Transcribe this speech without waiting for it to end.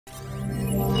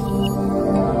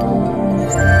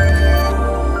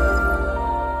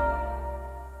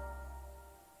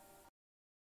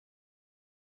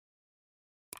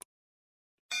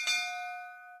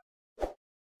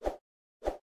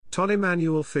Todd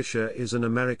Emmanuel Fisher is an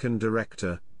American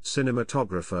director,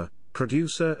 cinematographer,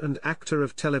 producer and actor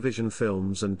of television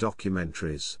films and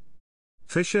documentaries.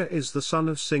 Fisher is the son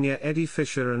of singer Eddie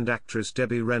Fisher and actress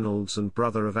Debbie Reynolds and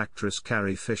brother of actress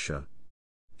Carrie Fisher.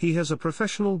 He has a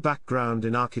professional background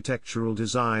in architectural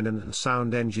design and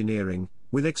sound engineering,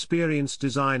 with experience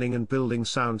designing and building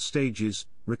sound stages,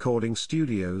 recording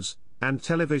studios, and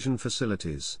television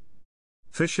facilities.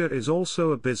 Fisher is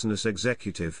also a business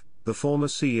executive, the former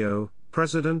CEO,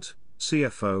 president,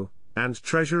 CFO, and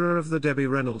treasurer of the Debbie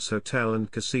Reynolds Hotel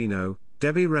and Casino,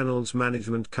 Debbie Reynolds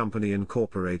Management Company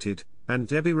Incorporated, and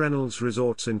Debbie Reynolds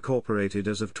Resorts Incorporated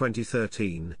as of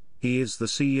 2013. He is the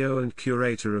CEO and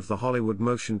curator of the Hollywood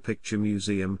Motion Picture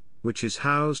Museum, which is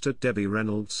housed at Debbie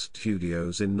Reynolds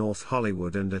Studios in North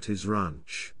Hollywood and at his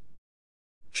ranch.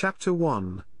 Chapter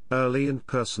 1: Early and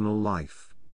Personal Life.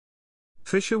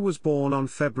 Fisher was born on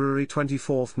February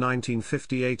 24,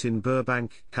 1958 in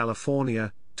Burbank,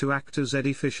 California, to actors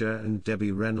Eddie Fisher and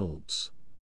Debbie Reynolds.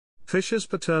 Fisher's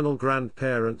paternal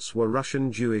grandparents were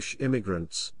Russian Jewish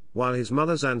immigrants, while his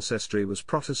mother's ancestry was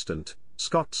Protestant,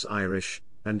 Scots-Irish,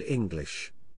 and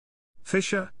English.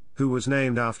 Fisher, who was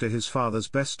named after his father's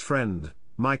best friend,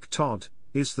 Mike Todd,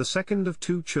 is the second of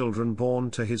two children born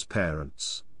to his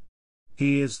parents.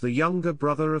 He is the younger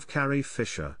brother of Carrie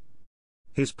Fisher.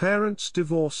 His parents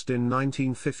divorced in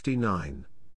 1959.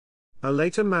 A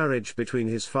later marriage between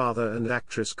his father and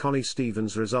actress Connie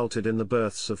Stevens resulted in the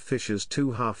births of Fisher's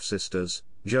two half-sisters,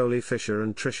 Jolie Fisher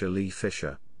and Tricia Lee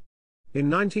Fisher. In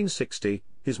 1960,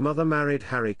 his mother married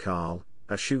Harry Carl,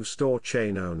 a shoe store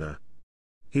chain owner.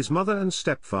 His mother and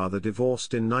stepfather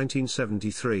divorced in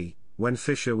 1973, when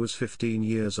Fisher was 15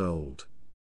 years old.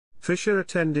 Fisher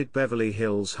attended Beverly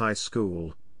Hills High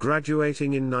School,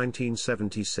 graduating in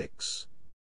 1976.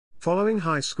 Following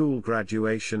high school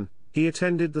graduation, he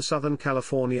attended the Southern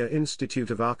California Institute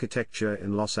of Architecture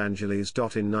in Los Angeles.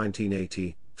 In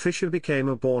 1980, Fisher became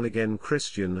a born-again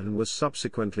Christian and was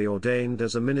subsequently ordained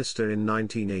as a minister in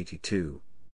 1982.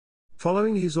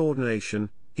 Following his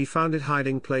ordination, he founded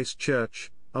Hiding Place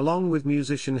Church, along with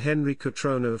musician Henry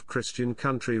Cotrona of Christian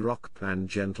country rock band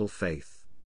Gentle Faith.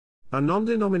 A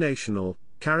non-denominational,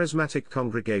 charismatic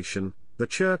congregation, the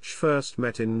church first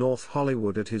met in North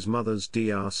Hollywood at his mother's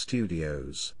DR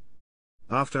Studios.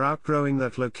 After outgrowing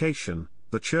that location,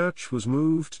 the church was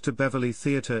moved to Beverly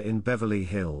Theater in Beverly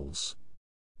Hills.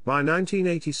 By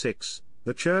 1986,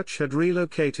 the church had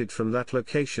relocated from that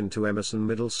location to Emerson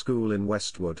Middle School in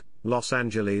Westwood, Los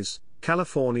Angeles,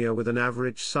 California, with an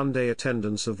average Sunday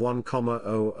attendance of 1,000.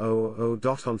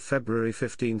 On February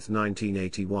 15,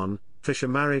 1981, Fisher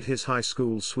married his high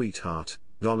school sweetheart,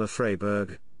 Donna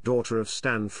Freyberg, daughter of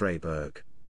Stan Freyberg.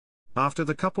 After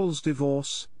the couple's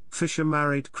divorce, Fisher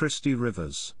married Christy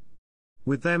Rivers.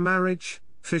 With their marriage,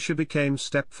 Fisher became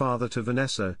stepfather to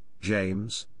Vanessa,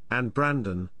 James, and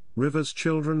Brandon, Rivers'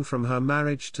 children from her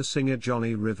marriage to singer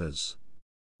Johnny Rivers.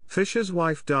 Fisher's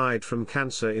wife died from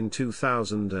cancer in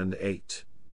 2008.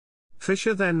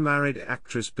 Fisher then married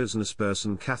actress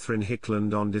businessperson Catherine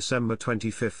Hickland on December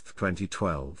 25,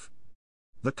 2012.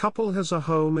 The couple has a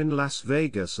home in Las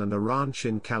Vegas and a ranch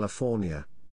in California.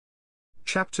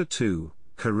 Chapter 2: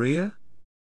 Career.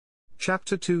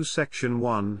 Chapter 2 Section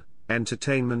 1: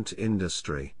 Entertainment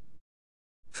Industry.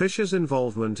 Fisher's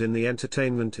involvement in the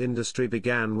entertainment industry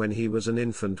began when he was an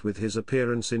infant with his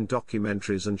appearance in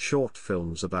documentaries and short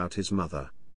films about his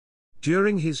mother.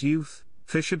 During his youth,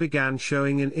 Fisher began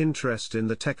showing an interest in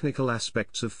the technical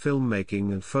aspects of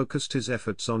filmmaking and focused his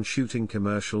efforts on shooting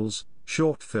commercials,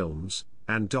 short films,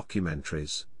 and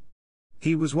documentaries.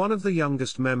 He was one of the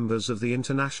youngest members of the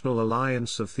International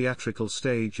Alliance of Theatrical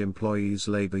Stage Employees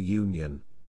Labor Union.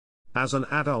 As an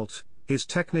adult, his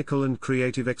technical and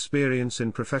creative experience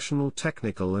in professional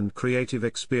technical and creative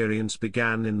experience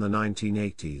began in the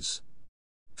 1980s.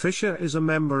 Fisher is a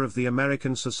member of the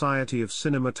American Society of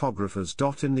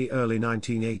Cinematographers. In the early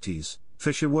 1980s,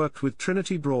 Fisher worked with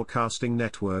Trinity Broadcasting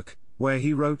Network, where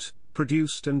he wrote,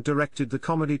 produced and directed the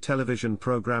comedy television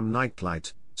program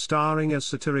Nightlight, starring as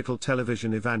satirical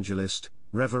television evangelist,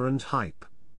 Reverend Hype.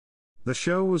 The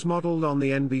show was modeled on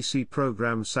the NBC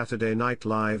program Saturday Night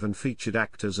Live and featured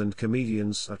actors and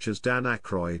comedians such as Dan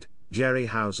Aykroyd, Jerry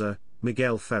Hauser,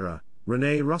 Miguel Ferrer,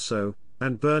 Rene Russo,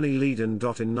 and Bernie Leadon.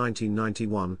 In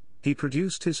 1991, he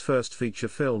produced his first feature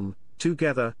film,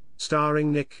 Together,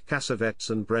 starring Nick Cassavetes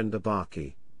and Brenda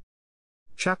Barkey.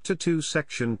 Chapter 2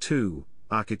 Section 2: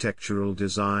 Architectural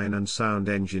Design and Sound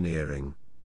Engineering.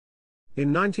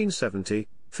 In 1970,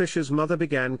 Fisher's mother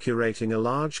began curating a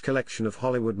large collection of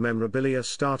Hollywood memorabilia,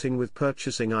 starting with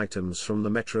purchasing items from the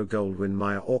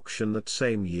Metro-Goldwyn-Mayer auction that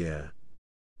same year.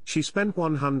 She spent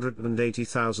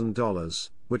 $180,000,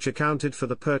 which accounted for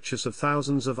the purchase of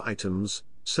thousands of items,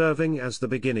 serving as the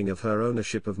beginning of her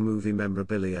ownership of movie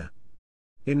memorabilia.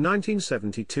 In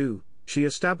 1972, she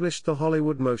established the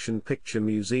Hollywood Motion Picture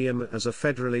Museum as a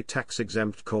federally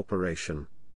tax-exempt corporation.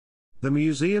 The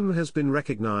museum has been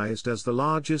recognized as the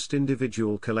largest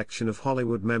individual collection of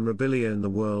Hollywood memorabilia in the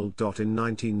world. In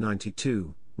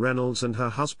 1992, Reynolds and her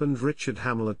husband Richard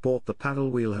Hamlet bought the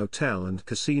Paddle Wheel Hotel and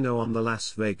Casino on the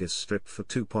Las Vegas Strip for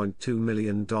 $2.2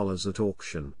 million at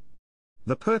auction.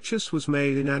 The purchase was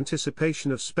made in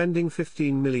anticipation of spending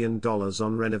 $15 million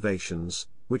on renovations,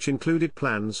 which included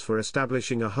plans for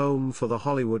establishing a home for the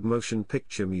Hollywood Motion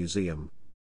Picture Museum.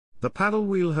 The Paddle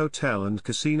Wheel Hotel and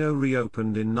Casino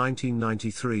reopened in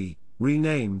 1993,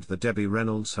 renamed the Debbie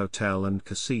Reynolds Hotel and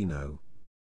Casino.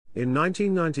 In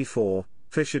 1994,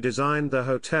 Fisher designed the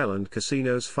hotel and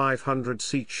casino's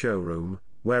 500-seat showroom,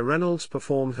 where Reynolds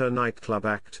performed her nightclub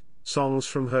act, songs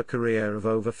from her career of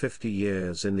over 50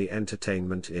 years in the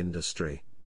entertainment industry.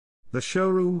 The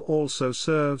showroom also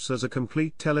serves as a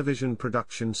complete television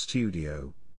production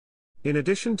studio. In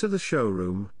addition to the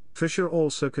showroom, Fisher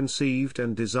also conceived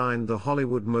and designed the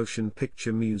Hollywood Motion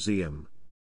Picture Museum.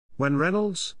 When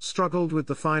Reynolds struggled with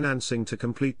the financing to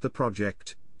complete the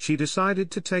project, she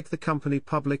decided to take the company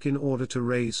public in order to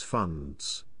raise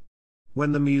funds.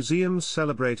 When the museum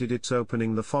celebrated its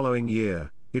opening the following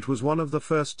year, it was one of the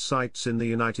first sites in the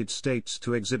United States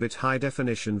to exhibit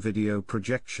high-definition video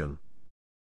projection.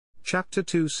 Chapter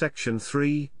 2 Section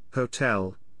 3,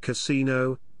 Hotel,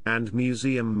 Casino, and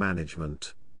Museum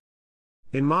Management.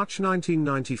 In March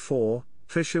 1994,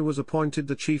 Fisher was appointed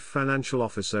the Chief Financial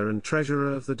Officer and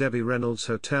Treasurer of the Debbie Reynolds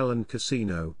Hotel and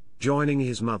Casino, joining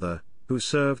his mother, who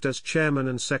served as chairman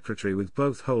and secretary with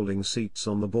both holding seats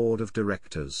on the board of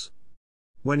directors.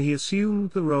 When he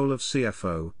assumed the role of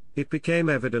CFO, it became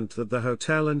evident that the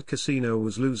hotel and casino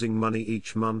was losing money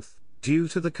each month, due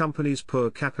to the company's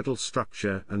poor capital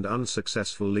structure and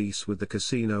unsuccessful lease with the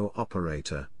casino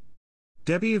operator.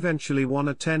 Debbie eventually won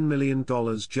a $10 million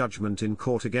judgment in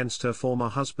court against her former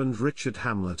husband Richard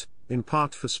Hamlet, in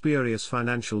part for spurious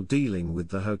financial dealing with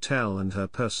the hotel and her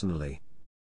personally.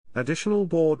 Additional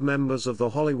board members of the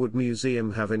Hollywood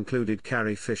Museum have included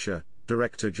Carrie Fisher,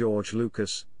 director George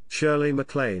Lucas, Shirley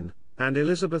MacLaine, and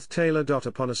Elizabeth Taylor.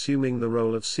 Upon assuming the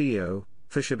role of CEO,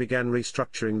 Fisher began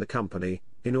restructuring the company,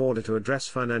 in order to address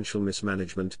financial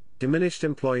mismanagement, diminished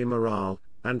employee morale,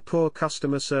 and poor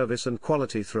customer service and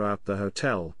quality throughout the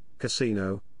hotel,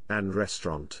 casino, and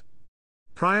restaurant.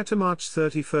 Prior to March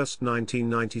 31,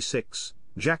 1996,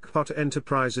 Jackpot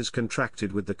Enterprises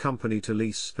contracted with the company to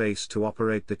lease space to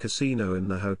operate the casino in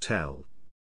the hotel.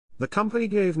 The company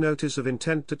gave notice of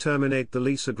intent to terminate the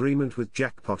lease agreement with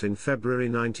Jackpot in February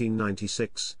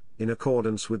 1996, in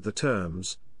accordance with the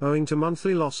terms, owing to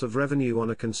monthly loss of revenue on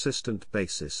a consistent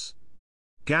basis.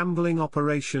 Gambling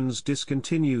operations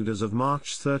discontinued as of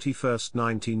March 31,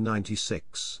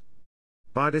 1996.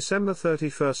 By December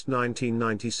 31,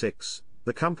 1996,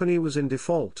 the company was in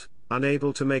default,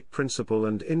 unable to make principal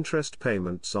and interest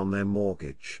payments on their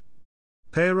mortgage.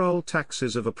 Payroll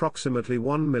taxes of approximately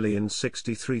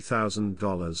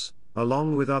 $1,063,000,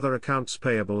 along with other accounts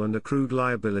payable and accrued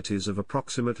liabilities of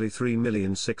approximately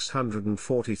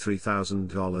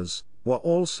 $3,643,000, were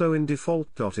also in default.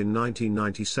 In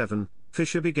 1997,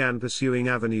 Fisher began pursuing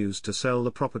avenues to sell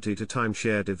the property to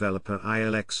timeshare developer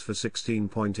ILX for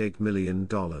 $16.8 million.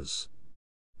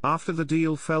 After the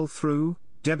deal fell through,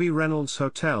 Debbie Reynolds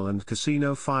Hotel and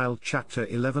Casino filed Chapter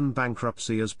 11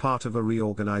 bankruptcy as part of a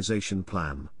reorganization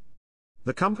plan.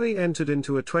 The company entered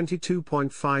into a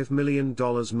 $22.5 million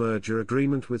merger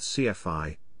agreement with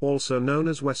CFI, also known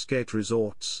as Westgate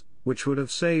Resorts, which would have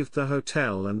saved the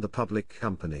hotel and the public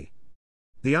company.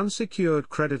 The unsecured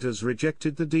creditors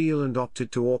rejected the deal and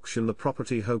opted to auction the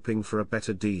property, hoping for a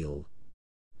better deal.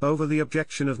 Over the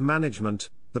objection of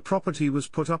management, the property was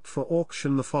put up for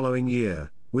auction the following year,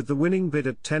 with the winning bid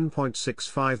at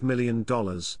 $10.65 million,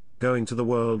 going to the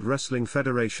World Wrestling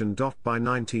Federation. By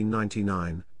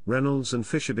 1999, Reynolds and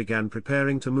Fisher began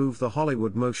preparing to move the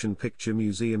Hollywood Motion Picture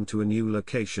Museum to a new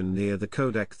location near the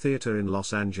Kodak Theater in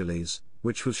Los Angeles,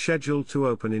 which was scheduled to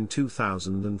open in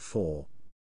 2004.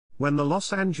 When the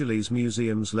Los Angeles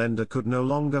Museum's lender could no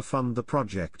longer fund the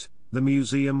project, the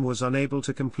museum was unable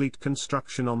to complete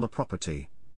construction on the property.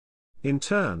 In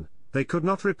turn, they could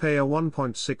not repay a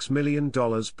 $1.6 million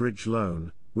bridge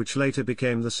loan, which later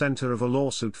became the center of a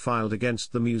lawsuit filed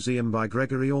against the museum by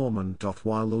Gregory Orman.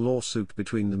 While the lawsuit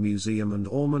between the museum and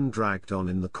Orman dragged on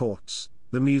in the courts,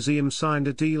 the museum signed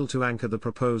a deal to anchor the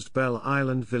proposed Belle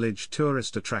Island Village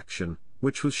tourist attraction,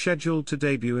 which was scheduled to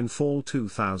debut in fall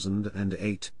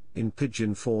 2008, in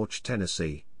Pigeon Forge,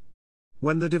 Tennessee.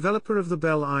 When the developer of the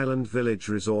Belle Island Village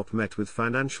Resort met with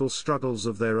financial struggles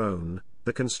of their own,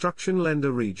 the construction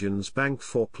lender Regions Bank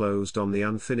foreclosed on the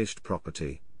unfinished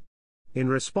property. In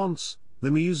response,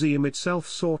 the museum itself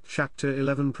sought Chapter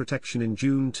 11 protection in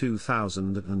June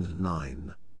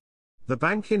 2009. The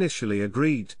bank initially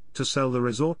agreed to sell the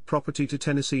resort property to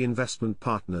Tennessee Investment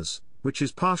Partners, which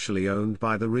is partially owned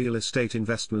by the real estate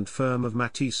investment firm of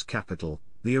Matisse Capital,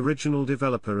 the original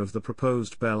developer of the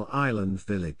proposed Belle Island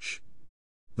Village.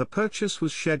 The purchase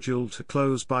was scheduled to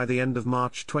close by the end of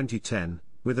March 2010,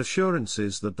 with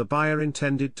assurances that the buyer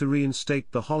intended to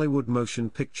reinstate the Hollywood Motion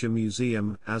Picture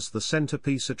Museum as the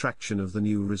centerpiece attraction of the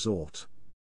new resort.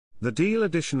 The deal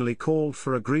additionally called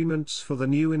for agreements for the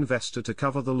new investor to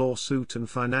cover the lawsuit and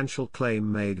financial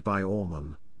claim made by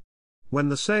Orman. When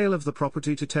the sale of the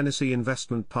property to Tennessee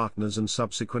Investment Partners and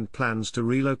subsequent plans to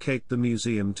relocate the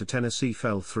museum to Tennessee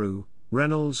fell through,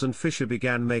 Reynolds and Fisher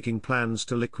began making plans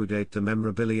to liquidate the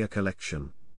memorabilia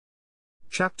collection.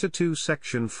 Chapter 2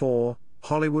 Section 4,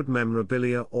 Hollywood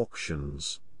Memorabilia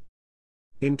Auctions.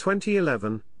 In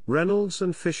 2011, Reynolds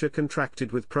and Fisher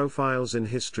contracted with Profiles in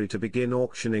History to begin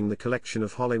auctioning the collection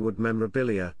of Hollywood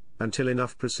memorabilia, until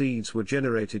enough proceeds were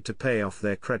generated to pay off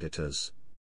their creditors.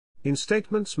 In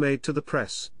statements made to the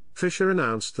press, Fisher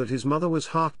announced that his mother was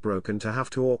heartbroken to have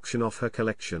to auction off her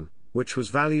collection, which was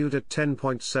valued at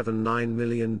 $10.79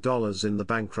 million in the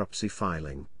bankruptcy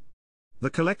filing. The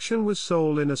collection was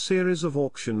sold in a series of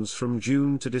auctions from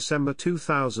June to December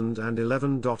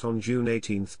 2011. On June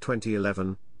 18,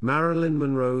 2011, Marilyn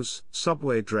Monroe's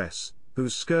subway dress,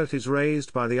 whose skirt is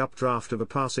raised by the updraft of a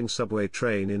passing subway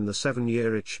train in the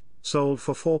 7-year itch, sold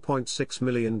for $4.6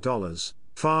 million,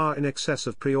 far in excess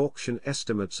of pre-auction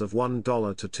estimates of $1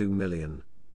 to $2 million.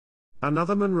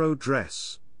 Another Monroe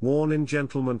dress, worn in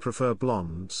Gentlemen Prefer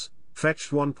Blondes, fetched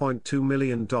 $1.2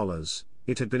 million.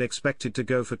 It had been expected to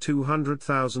go for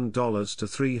 $200,000 to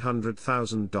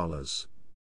 $300,000.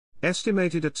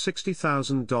 Estimated at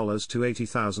 $60,000 to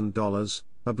 $80,000,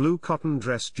 a blue cotton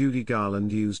dress Judy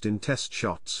Garland used in test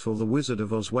shots for The Wizard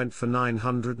of Oz went for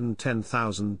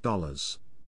 $910,000.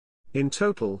 In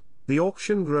total, the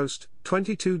auction grossed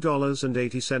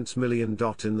 $22.80 million.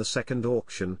 In the second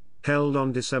auction, held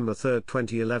on December 3,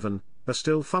 2011, a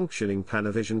still-functioning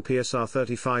Panavision PSR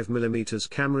 35mm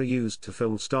camera used to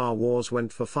film Star Wars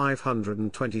went for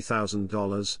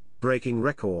 $520,000, breaking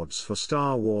records for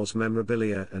Star Wars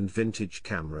memorabilia and vintage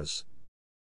cameras.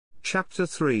 Chapter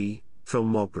 3,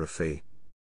 Filmography.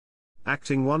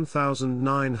 Acting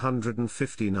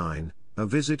 1959, A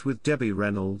Visit with Debbie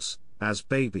Reynolds, as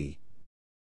Baby.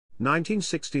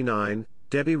 1969,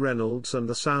 Debbie Reynolds and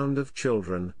the Sound of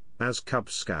Children, as Cub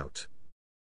Scout.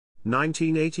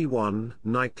 1981,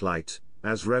 Nightlight,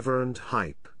 as Reverend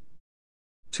Hype.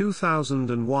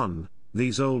 2001,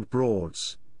 These Old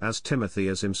Broads, as Timothy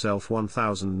as himself.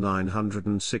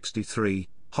 1963,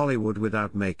 Hollywood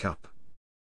Without Makeup.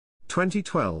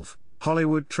 2012,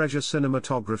 Hollywood Treasure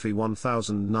Cinematography.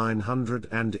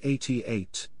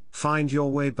 1988, Find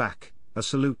Your Way Back, A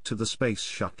Salute to the Space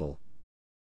Shuttle.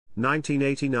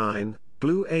 1989,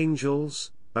 Blue Angels,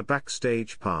 A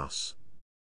Backstage Pass.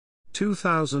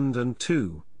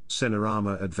 2002,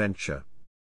 Cinerama Adventure.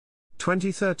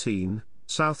 2013,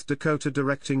 South Dakota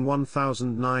Directing.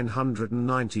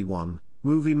 1991,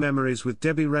 Movie Memories with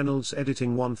Debbie Reynolds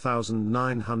Editing.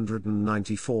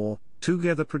 1994,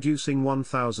 Together Producing.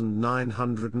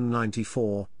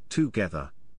 1994,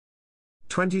 Together.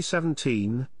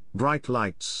 2017, Bright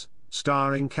Lights,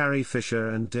 starring Carrie Fisher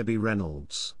and Debbie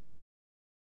Reynolds.